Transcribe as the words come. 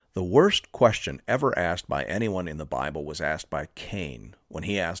The worst question ever asked by anyone in the Bible was asked by Cain when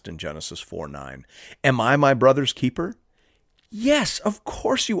he asked in Genesis 4:9, "Am I my brother's keeper?" Yes, of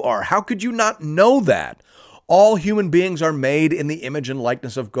course you are. How could you not know that? All human beings are made in the image and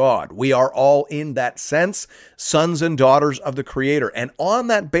likeness of God. We are all, in that sense, sons and daughters of the Creator. And on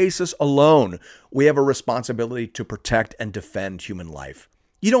that basis alone, we have a responsibility to protect and defend human life.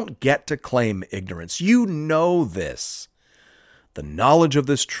 You don't get to claim ignorance. You know this. The knowledge of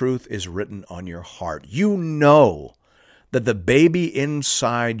this truth is written on your heart. You know that the baby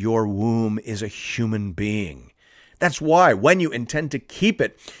inside your womb is a human being. That's why when you intend to keep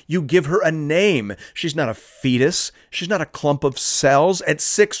it, you give her a name. She's not a fetus. She's not a clump of cells. At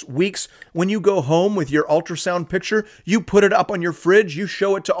 6 weeks, when you go home with your ultrasound picture, you put it up on your fridge. You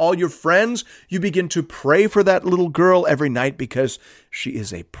show it to all your friends. You begin to pray for that little girl every night because she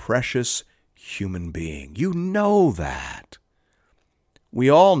is a precious human being. You know that. We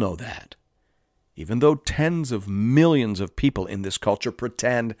all know that, even though tens of millions of people in this culture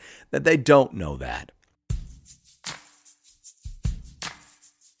pretend that they don't know that.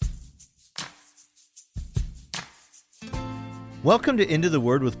 Welcome to Into the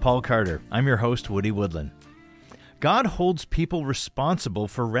Word with Paul Carter. I'm your host, Woody Woodland. God holds people responsible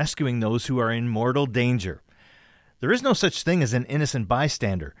for rescuing those who are in mortal danger. There is no such thing as an innocent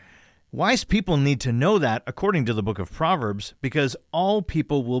bystander. Wise people need to know that, according to the book of Proverbs, because all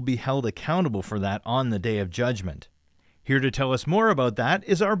people will be held accountable for that on the day of judgment. Here to tell us more about that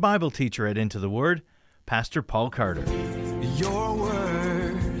is our Bible teacher at Into the Word, Pastor Paul Carter. Your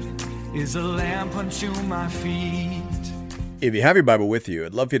word is a lamp unto my feet. If you have your Bible with you,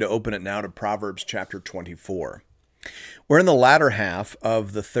 I'd love for you to open it now to Proverbs chapter 24. We're in the latter half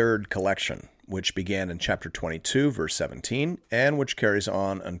of the third collection, which began in chapter 22, verse 17, and which carries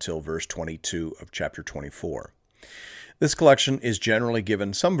on until verse 22 of chapter 24. This collection is generally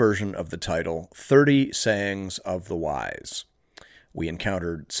given some version of the title, 30 Sayings of the Wise. We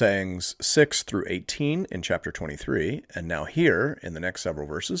encountered sayings 6 through 18 in chapter 23, and now here, in the next several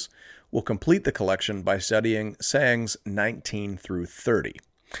verses, we'll complete the collection by studying sayings 19 through 30,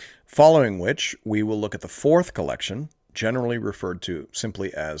 following which we will look at the fourth collection, generally referred to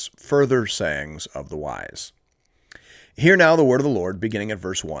simply as Further Sayings of the Wise. Hear now the word of the Lord, beginning at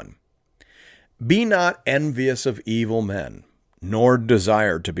verse 1. Be not envious of evil men, nor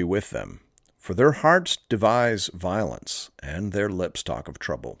desire to be with them, for their hearts devise violence, and their lips talk of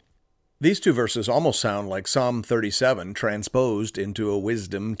trouble. These two verses almost sound like Psalm 37 transposed into a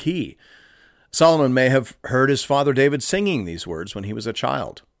wisdom key. Solomon may have heard his father David singing these words when he was a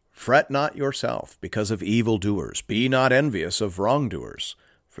child. Fret not yourself because of evildoers. Be not envious of wrongdoers,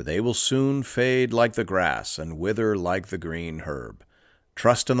 for they will soon fade like the grass and wither like the green herb.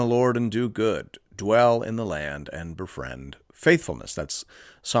 Trust in the Lord and do good. Dwell in the land and befriend faithfulness. That's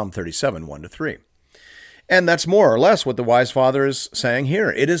Psalm 37, 1-3. And that's more or less what the wise father is saying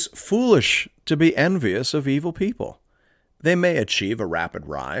here. It is foolish to be envious of evil people. They may achieve a rapid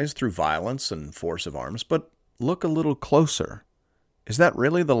rise through violence and force of arms, but look a little closer. Is that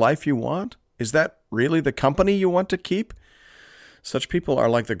really the life you want? Is that really the company you want to keep? Such people are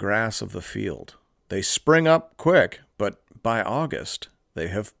like the grass of the field. They spring up quick, but by August, they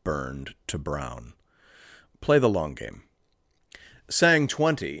have burned to brown. Play the long game. Saying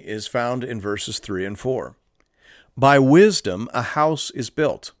 20 is found in verses 3 and 4. By wisdom a house is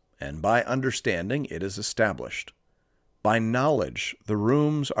built, and by understanding it is established. By knowledge the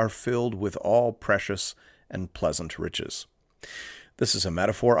rooms are filled with all precious and pleasant riches. This is a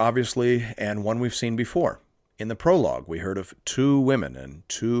metaphor, obviously, and one we've seen before. In the prologue, we heard of 2 women and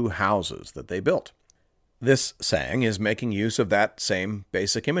 2 houses that they built. This saying is making use of that same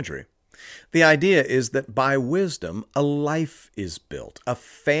basic imagery. The idea is that by wisdom, a life is built, a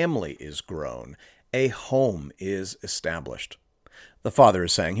family is grown, a home is established. The Father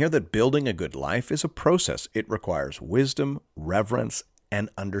is saying here that building a good life is a process. It requires wisdom, reverence, and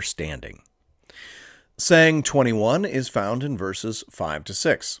understanding. Saying 21 is found in verses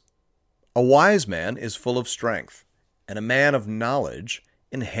 5-6. A wise man is full of strength, and a man of knowledge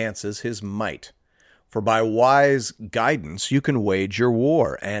enhances his might. For by wise guidance you can wage your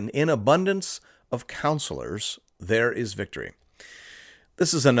war, and in abundance of counselors there is victory.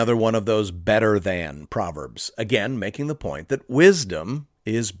 This is another one of those better than proverbs, again making the point that wisdom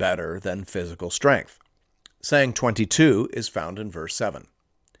is better than physical strength. Saying 22 is found in verse 7.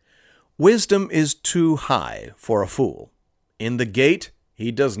 Wisdom is too high for a fool. In the gate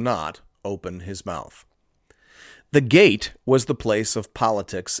he does not open his mouth. The gate was the place of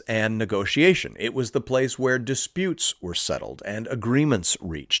politics and negotiation. It was the place where disputes were settled and agreements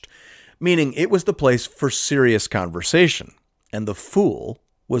reached, meaning it was the place for serious conversation, and the fool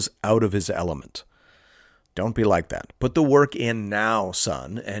was out of his element. Don't be like that. Put the work in now,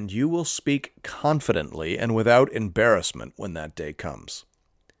 son, and you will speak confidently and without embarrassment when that day comes.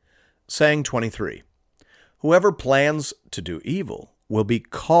 Saying 23. Whoever plans to do evil will be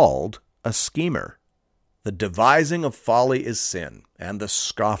called a schemer. The devising of folly is sin, and the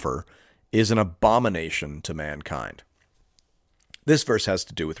scoffer is an abomination to mankind. This verse has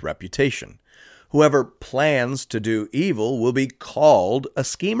to do with reputation. Whoever plans to do evil will be called a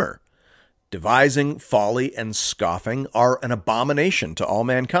schemer. Devising, folly, and scoffing are an abomination to all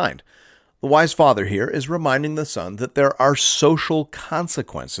mankind. The wise father here is reminding the son that there are social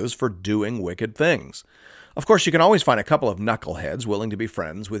consequences for doing wicked things. Of course, you can always find a couple of knuckleheads willing to be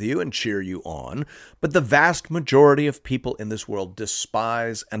friends with you and cheer you on, but the vast majority of people in this world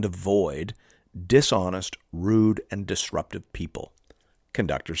despise and avoid dishonest, rude, and disruptive people.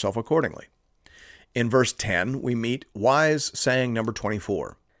 Conduct yourself accordingly. In verse 10, we meet wise saying number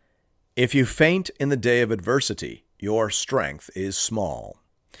 24. If you faint in the day of adversity, your strength is small.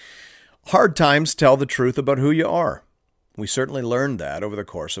 Hard times tell the truth about who you are. We certainly learned that over the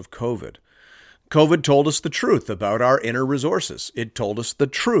course of COVID. COVID told us the truth about our inner resources. It told us the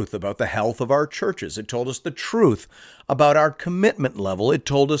truth about the health of our churches. It told us the truth about our commitment level. It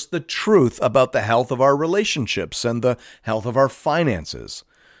told us the truth about the health of our relationships and the health of our finances.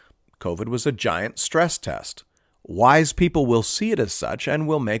 COVID was a giant stress test. Wise people will see it as such and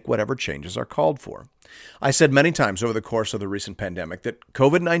will make whatever changes are called for. I said many times over the course of the recent pandemic that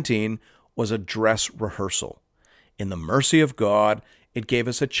COVID-19 was a dress rehearsal. In the mercy of God, it gave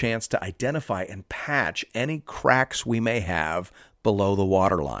us a chance to identify and patch any cracks we may have below the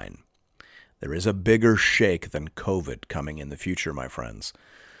waterline. There is a bigger shake than COVID coming in the future, my friends.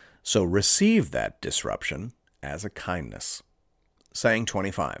 So receive that disruption as a kindness. Saying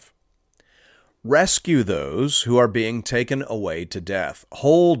 25. Rescue those who are being taken away to death.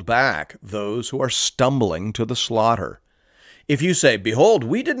 Hold back those who are stumbling to the slaughter. If you say, Behold,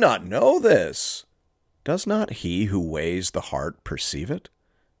 we did not know this, does not he who weighs the heart perceive it?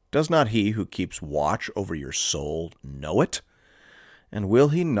 Does not he who keeps watch over your soul know it? And will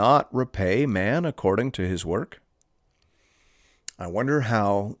he not repay man according to his work? I wonder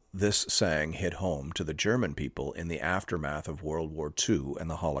how this saying hit home to the German people in the aftermath of World War II and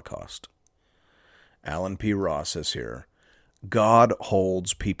the Holocaust. Alan P. Ross says here, God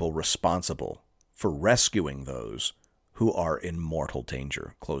holds people responsible for rescuing those who are in mortal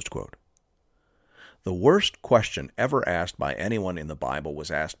danger, closed quote. The worst question ever asked by anyone in the Bible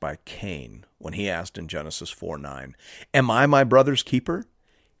was asked by Cain when he asked in Genesis 4:9, Am I my brother's keeper?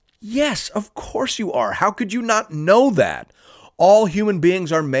 Yes, of course you are. How could you not know that? All human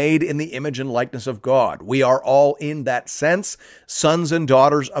beings are made in the image and likeness of God. We are all, in that sense, sons and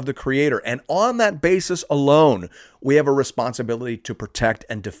daughters of the Creator. And on that basis alone, we have a responsibility to protect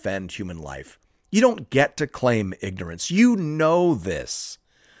and defend human life. You don't get to claim ignorance. You know this.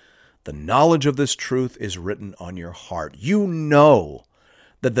 The knowledge of this truth is written on your heart. You know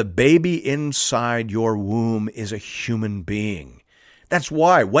that the baby inside your womb is a human being. That's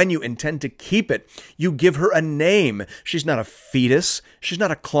why when you intend to keep it, you give her a name. She's not a fetus. She's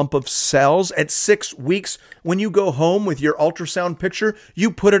not a clump of cells. At 6 weeks, when you go home with your ultrasound picture,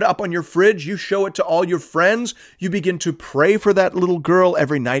 you put it up on your fridge. You show it to all your friends. You begin to pray for that little girl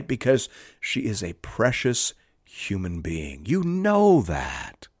every night because she is a precious human being. You know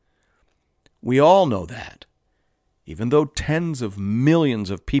that. We all know that. Even though tens of millions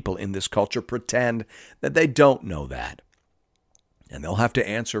of people in this culture pretend that they don't know that. And they'll have to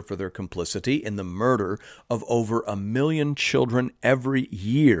answer for their complicity in the murder of over 1 million children every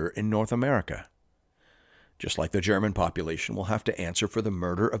year in North America. Just like the German population will have to answer for the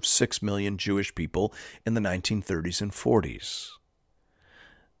murder of 6 million Jewish people in the 1930s and 40s.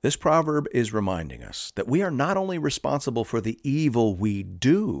 This proverb is reminding us that we are not only responsible for the evil we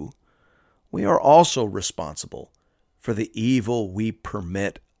do, we are also responsible for the evil we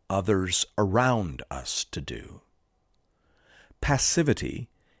permit others around us to do. Passivity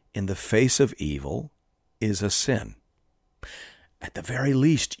in the face of evil is a sin. At the very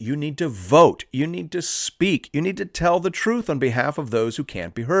least, you need to vote. You need to speak. You need to tell the truth on behalf of those who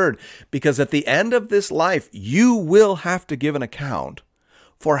can't be heard. Because at the end of this life, you will have to give an account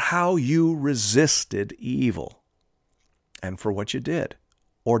for how you resisted evil and for what you did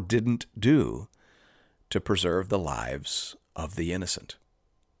or didn't do to preserve the lives of the innocent.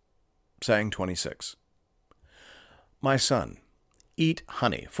 Saying 26. My son, eat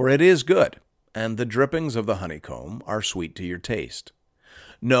honey, for it is good, and the drippings of the honeycomb are sweet to your taste.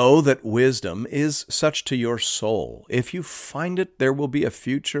 Know that wisdom is such to your soul. If you find it, there will be a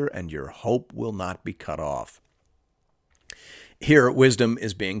future, and your hope will not be cut off. Here, wisdom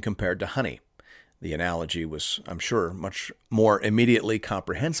is being compared to honey. The analogy was, I'm sure, much more immediately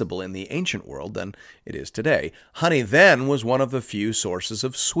comprehensible in the ancient world than it is today. Honey then was one of the few sources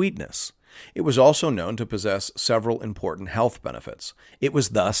of sweetness. It was also known to possess several important health benefits. It was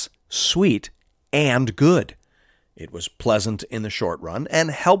thus sweet and good. It was pleasant in the short run and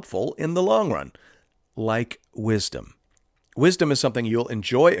helpful in the long run, like wisdom. Wisdom is something you'll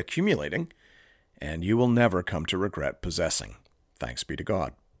enjoy accumulating, and you will never come to regret possessing. Thanks be to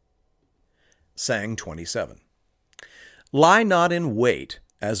God. Saying 27. Lie not in wait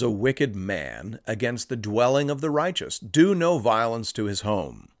as a wicked man against the dwelling of the righteous. Do no violence to his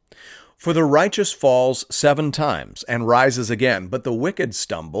home. For the righteous falls 7 times and rises again, but the wicked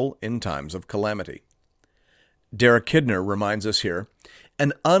stumble in times of calamity. Derek Kidner reminds us here,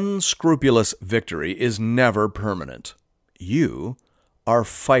 an unscrupulous victory is never permanent. You are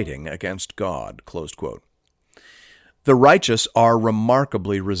fighting against God. Closed quote. The righteous are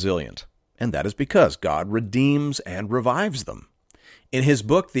remarkably resilient, and that is because God redeems and revives them. In his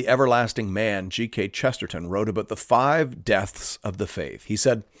book, The Everlasting Man, G.K. Chesterton wrote about the 5 deaths of the faith. He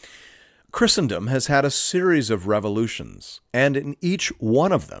said, Christendom has had a series of revolutions, and in each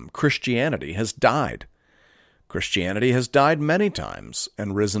one of them, Christianity has died. Christianity has died many times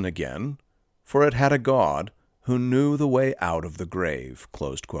and risen again, for it had a God who knew the way out of the grave.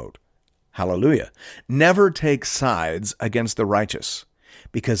 Closed quote. Hallelujah. Never take sides against the righteous,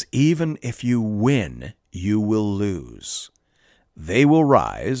 because even if you win, you will lose. They will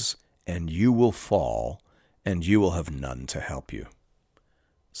rise, and you will fall, and you will have none to help you.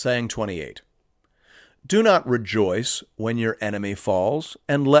 Saying 28. Do not rejoice when your enemy falls,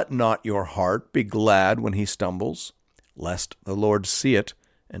 and let not your heart be glad when he stumbles, lest the Lord see it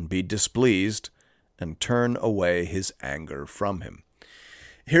and be displeased, and turn away his anger from him.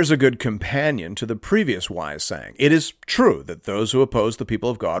 Here's a good companion to the previous wise saying. It is true that those who oppose the people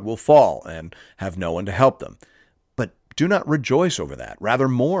of God will fall and have no one to help them. But do not rejoice over that. Rather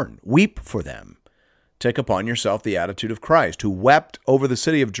mourn, weep for them. Take upon yourself the attitude of Christ, who wept over the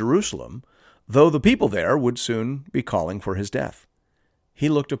city of Jerusalem, though the people there would soon be calling for his death. He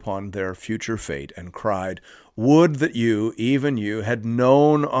looked upon their future fate and cried, Would that you, even you, had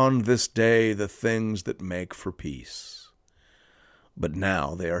known on this day the things that make for peace. But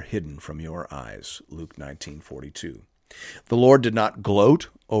now they are hidden from your eyes. Luke 19:42. The Lord did not gloat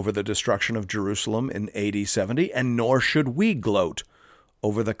over the destruction of Jerusalem in AD 70, and nor should we gloat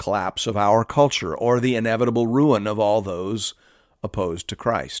over the collapse of our culture or the inevitable ruin of all those opposed to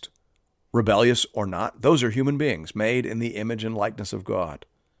Christ. Rebellious or not, those are human beings made in the image and likeness of God.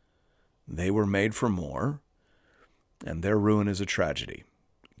 They were made for more, and their ruin is a tragedy.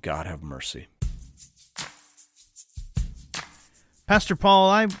 God have mercy. Pastor Paul,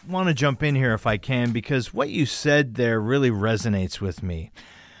 I want to jump in here if I can, because what you said there really resonates with me.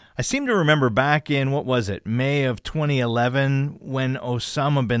 I seem to remember back in, May of 2011, when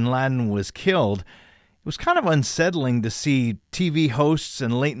Osama bin Laden was killed, it was kind of unsettling to see TV hosts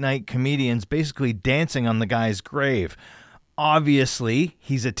and late-night comedians basically dancing on the guy's grave. Obviously,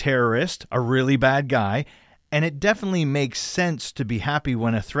 he's a terrorist, a really bad guy, and it definitely makes sense to be happy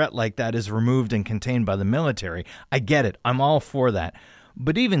when a threat like that is removed and contained by the military. I get it. I'm all for that.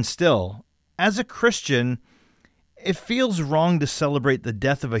 But even still, as a Christian, it feels wrong to celebrate the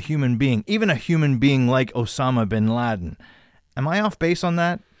death of a human being, even a human being like Osama bin Laden. Am I off base on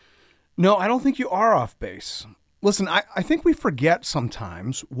that? No, I don't think you are off base. Listen, I think we forget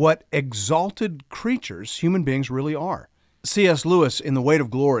sometimes what exalted creatures human beings really are. C.S. Lewis, in The Weight of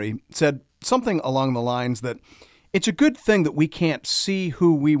Glory, said something along the lines that it's a good thing that we can't see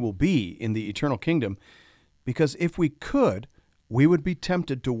who we will be in the eternal kingdom, because if we could, we would be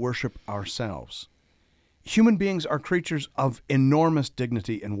tempted to worship ourselves. Human beings are creatures of enormous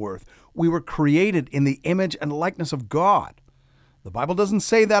dignity and worth. We were created in the image and likeness of God. The Bible doesn't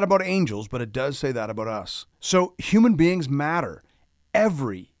say that about angels, but it does say that about us. So human beings matter.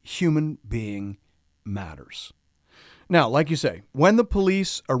 Every human being matters. Now, like you say, when the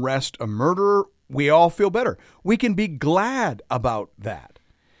police arrest a murderer, we all feel better. We can be glad about that.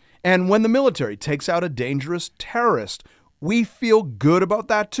 And when the military takes out a dangerous terrorist, we feel good about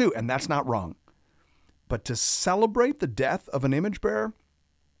that too, and that's not wrong. But to celebrate the death of an image bearer,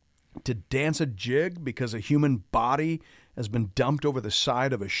 to dance a jig because a human body has been dumped over the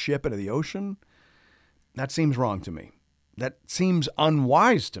side of a ship into the ocean, that seems wrong to me. That seems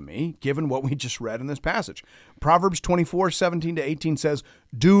unwise to me, given what we just read in this passage. Proverbs 24:17-18 says,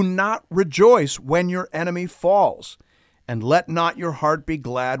 Do not rejoice when your enemy falls, and let not your heart be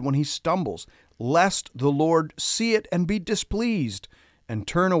glad when he stumbles, lest the Lord see it and be displeased, and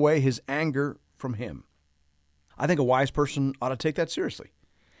turn away his anger from him. I think a wise person ought to take that seriously.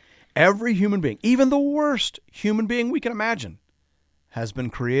 Every human being, even the worst human being we can imagine, has been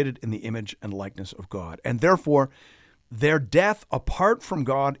created in the image and likeness of God. And therefore, their death apart from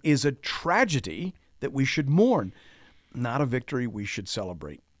God is a tragedy that we should mourn, not a victory we should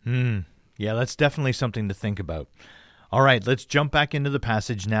celebrate. Yeah, that's definitely something to think about. All right, let's jump back into the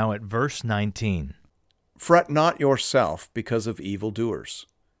passage now at verse 19. Fret not yourself because of evildoers,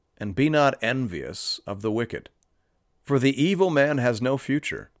 and be not envious of the wicked. For the evil man has no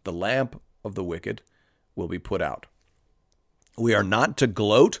future. The lamp of the wicked will be put out. We are not to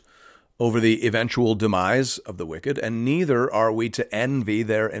gloat over the eventual demise of the wicked, and neither are we to envy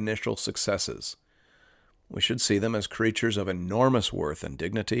their initial successes. We should see them as creatures of enormous worth and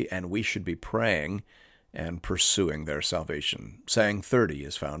dignity, and we should be praying and pursuing their salvation. Saying 30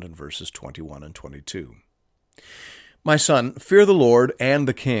 is found in verses 21 and 22. My son, fear the Lord and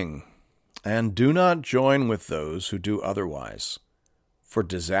the king, and do not join with those who do otherwise. For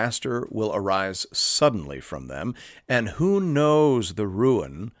disaster will arise suddenly from them, and who knows the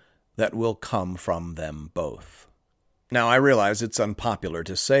ruin that will come from them both. Now, I realize it's unpopular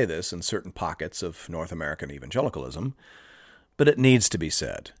to say this in certain pockets of North American evangelicalism, but it needs to be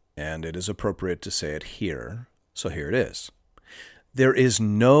said, and it is appropriate to say it here, so here it is. There is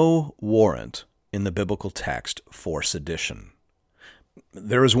no warrant in the biblical text for sedition.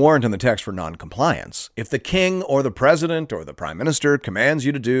 There is warrant in the text for noncompliance. If the king or the president or the prime minister commands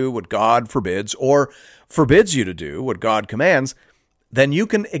you to do what God forbids or forbids you to do what God commands, then you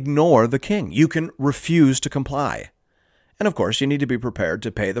can ignore the king. You can refuse to comply. And of course, you need to be prepared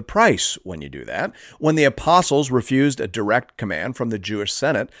to pay the price when you do that. When the apostles refused a direct command from the Jewish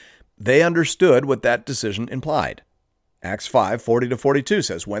Senate, they understood what that decision implied. Acts 5:40-42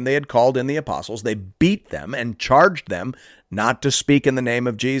 says, when they had called in the apostles, they beat them and charged them not to speak in the name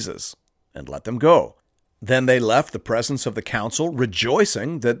of Jesus, and let them go. Then they left the presence of the council,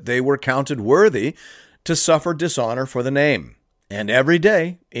 rejoicing that they were counted worthy to suffer dishonor for the name. And every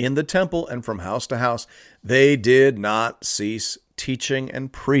day, in the temple and from house to house, they did not cease teaching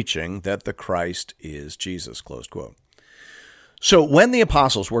and preaching that the Christ is Jesus. Close quote. So when the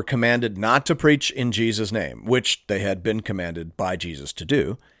apostles were commanded not to preach in Jesus' name, which they had been commanded by Jesus to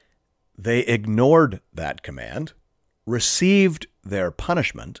do, they ignored that command, received their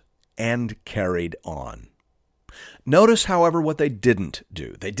punishment, and carried on. Notice, however, what they didn't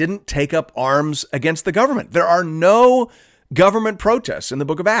do. They didn't take up arms against the government. There are no government protests in the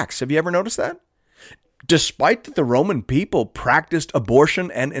book of Acts. Have you ever noticed that? Despite that the Roman people practiced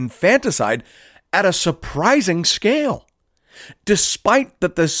abortion and infanticide at a surprising scale. Despite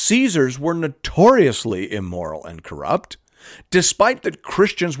that the Caesars were notoriously immoral and corrupt, despite that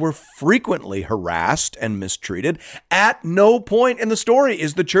Christians were frequently harassed and mistreated, at no point in the story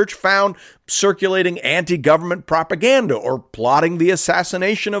is the church found circulating anti-government propaganda or plotting the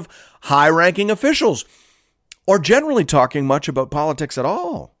assassination of high-ranking officials, or generally talking much about politics at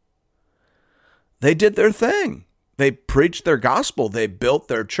all. They did their thing. They preached their gospel. They built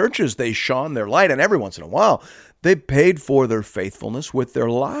their churches. They shone their light. And every once in a while, they paid for their faithfulness with their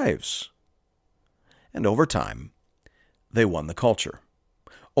lives. And over time, they won the culture.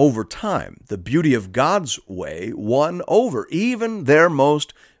 Over time, the beauty of God's way won over even their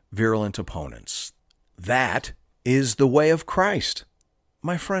most virulent opponents. That is the way of Christ.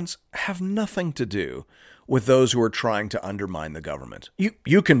 My friends, have nothing to do with those who are trying to undermine the government.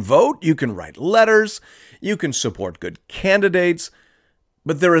 You can vote, you can write letters, you can support good candidates,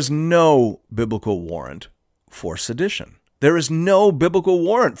 but there is no biblical warrant for sedition. There is no biblical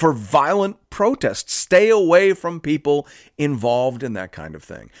warrant for violent protests. Stay away from people involved in that kind of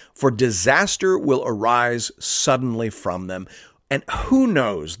thing. For disaster will arise suddenly from them, and who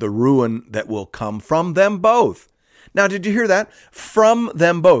knows the ruin that will come from them both. Now, did you hear that? From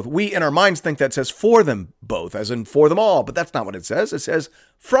them both. We in our minds think that says for them both, as in for them all, but that's not what it says. It says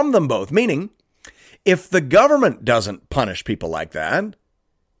from them both, meaning if the government doesn't punish people like that,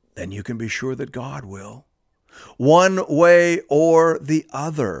 then you can be sure that God will. One way or the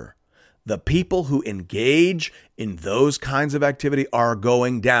other, the people who engage in those kinds of activity are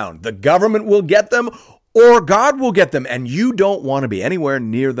going down. The government will get them or God will get them, and you don't want to be anywhere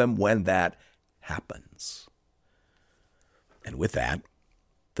near them when that happens. And with that,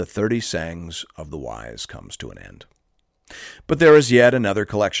 the 30 sayings of the wise comes to an end. But there is yet another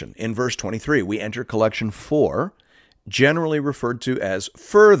collection. In verse 23, we enter collection 4, generally referred to as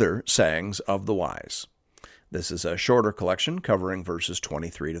further sayings of the wise. This is a shorter collection covering verses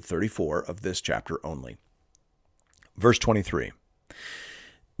 23 to 34 of this chapter only. Verse 23,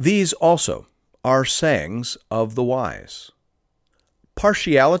 these also are sayings of the wise.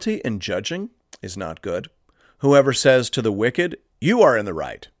 Partiality in judging is not good. Whoever says to the wicked, "You are in the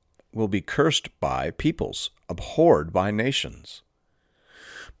right," will be cursed by peoples, abhorred by nations.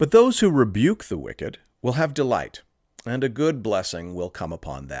 But those who rebuke the wicked will have delight, and a good blessing will come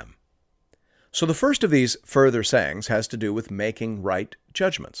upon them. So the first of these further sayings has to do with making right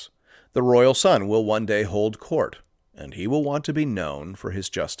judgments. The royal son will one day hold court, and he will want to be known for his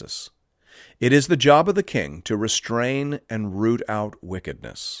justice. It is the job of the king to restrain and root out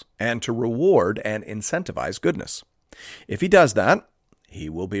wickedness, and to reward and incentivize goodness. If he does that, he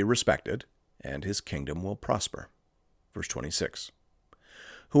will be respected, and his kingdom will prosper. Verse 26.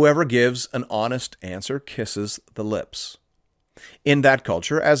 Whoever gives an honest answer kisses the lips. In that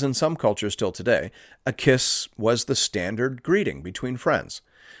culture, as in some cultures still today, a kiss was the standard greeting between friends.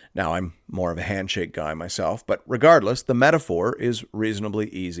 Now, I'm more of a handshake guy myself, but regardless, the metaphor is reasonably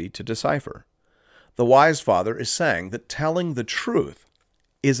easy to decipher. The wise father is saying that telling the truth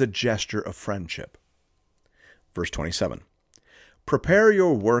is a gesture of friendship. Verse 27. Prepare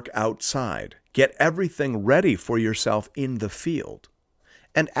your work outside. Get everything ready for yourself in the field.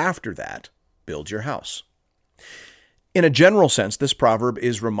 And after that, build your house. In a general sense, this proverb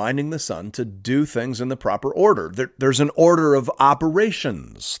is reminding the son to do things in the proper order. There's an order of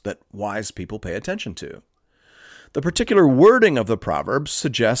operations that wise people pay attention to. The particular wording of the proverb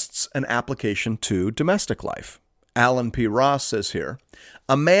suggests an application to domestic life. Alan P. Ross says here,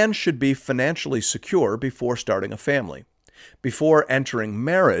 a man should be financially secure before starting a family. Before entering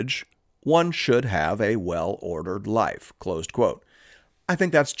marriage, one should have a well-ordered life, closed quote. I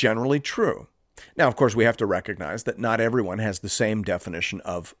think that's generally true. Now, of course, we have to recognize that not everyone has the same definition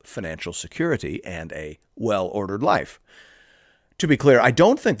of financial security and a well-ordered life. To be clear, I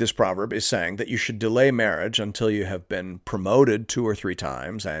don't think this proverb is saying that you should delay marriage until you have been promoted 2 or 3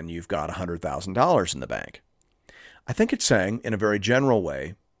 times and you've got $100,000 in the bank. I think it's saying, in a very general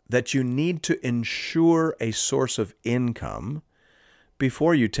way, that you need to ensure a source of income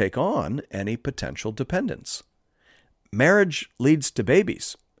before you take on any potential dependents. Marriage leads to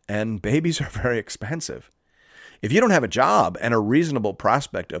babies, and babies are very expensive. If you don't have a job and a reasonable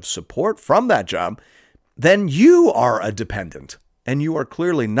prospect of support from that job, then you are a dependent, and you are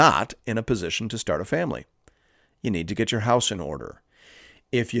clearly not in a position to start a family. You need to get your house in order.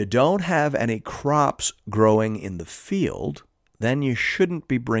 If you don't have any crops growing in the field, then you shouldn't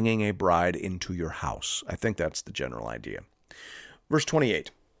be bringing a bride into your house. I think that's the general idea. Verse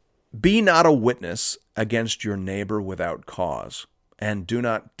 28, be not a witness against your neighbor without cause, and do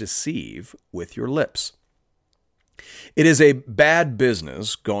not deceive with your lips. It is a bad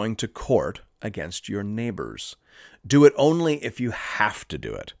business going to court against your neighbors. Do it only if you have to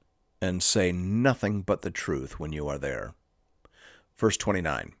do it, and say nothing but the truth when you are there. Verse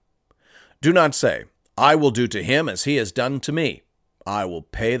 29, do not say, I will do to him as he has done to me. I will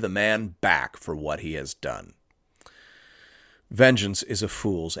pay the man back for what he has done. Vengeance is a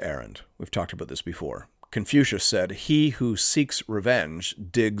fool's errand. We've talked about this before. Confucius said, he who seeks revenge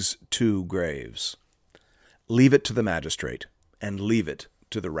digs 2 graves. Leave it to the magistrate, and leave it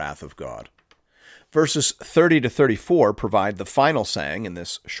to the wrath of God. Verses 30 to 34 provide the final saying in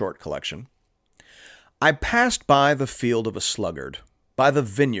this short collection. I passed by the field of a sluggard, by the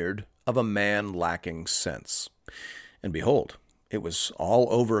vineyard of a man lacking sense. And behold, it was all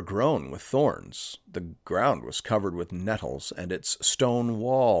overgrown with thorns. The ground was covered with nettles, and its stone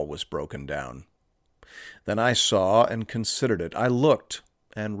wall was broken down. Then I saw and considered it. I looked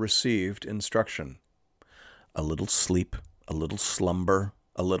and received instruction. A little sleep, a little slumber,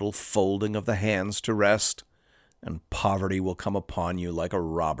 a little folding of the hands to rest, and poverty will come upon you like a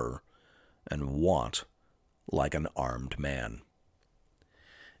robber, and want like an armed man.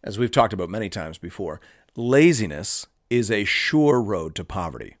 As we've talked about many times before, laziness is a sure road to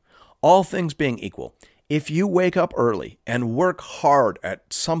poverty. All things being equal, if you wake up early and work hard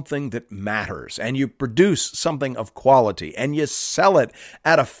at something that matters, and you produce something of quality, and you sell it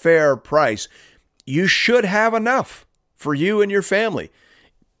at a fair price, you should have enough for you and your family.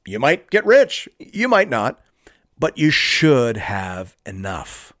 You might get rich, you might not, but you should have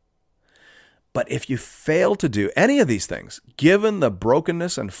enough. But if you fail to do any of these things, given the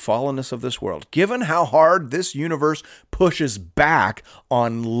brokenness and fallenness of this world, given how hard this universe pushes back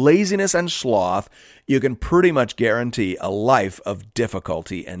on laziness and sloth, you can pretty much guarantee a life of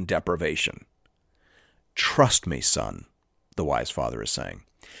difficulty and deprivation. Trust me, son, the wise father is saying.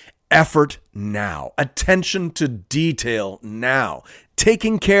 Effort now. Attention to detail now.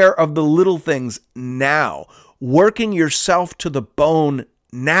 Taking care of the little things now. Working yourself to the bone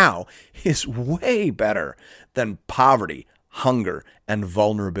now is way better than poverty, hunger, and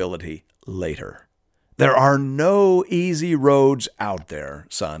vulnerability later. There are no easy roads out there,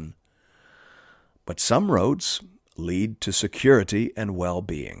 son. but some roads lead to security and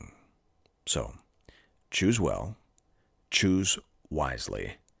well-being. So, choose well, choose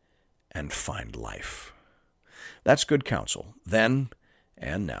wisely, and find life. That's good counsel, then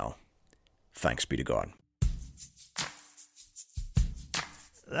and now. Thanks be to God.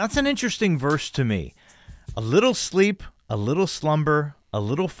 That's an interesting verse to me. A little sleep, a little slumber, a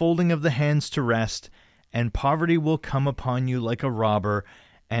little folding of the hands to rest, and poverty will come upon you like a robber,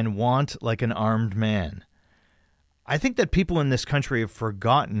 and want like an armed man. I think that people in this country have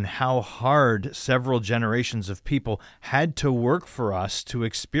forgotten how hard several generations of people had to work for us to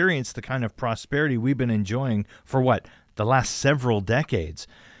experience the kind of prosperity we've been enjoying for the last several decades.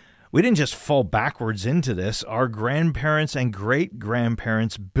 We didn't just fall backwards into this. Our grandparents and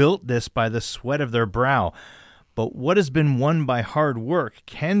great-grandparents built this by the sweat of their brow. But what has been won by hard work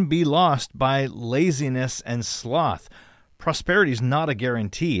can be lost by laziness and sloth. Prosperity is not a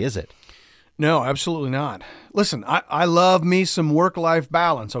guarantee, is it? No, absolutely not. Listen, I love me some work-life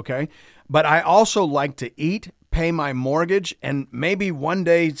balance, okay? But I also like to eat, pay my mortgage, and maybe one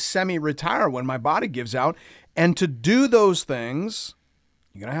day semi-retire when my body gives out. And to do those things,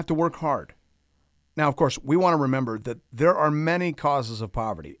 you're going to have to work hard. Now, of course, we want to remember that there are many causes of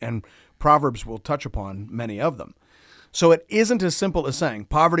poverty, and Proverbs will touch upon many of them. So it isn't as simple as saying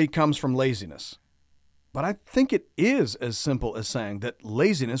poverty comes from laziness. But I think it is as simple as saying that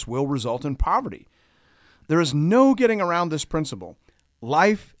laziness will result in poverty. There is no getting around this principle.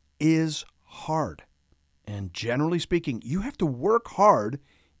 Life is hard. And generally speaking, you have to work hard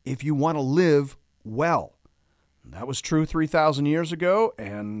if you want to live well. That was true 3,000 years ago,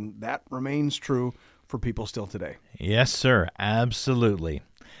 and that remains true for people still today. Yes, sir. Absolutely.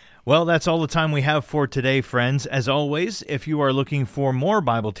 Well, that's all the time we have for today, friends. As always, if you are looking for more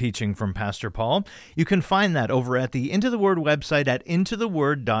Bible teaching from Pastor Paul, you can find that over at the Into the Word website at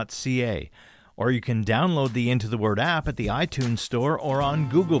intotheword.ca, or you can download the Into the Word app at the iTunes Store or on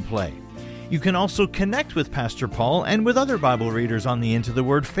Google Play. You can also connect with Pastor Paul and with other Bible readers on the Into the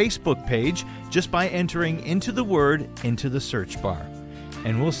Word Facebook page just by entering Into the Word into the search bar.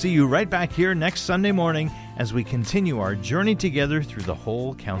 And we'll see you right back here next Sunday morning as we continue our journey together through the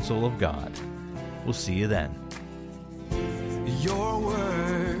whole counsel of God. We'll see you then. Your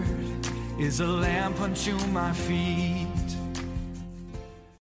word is a lamp unto my feet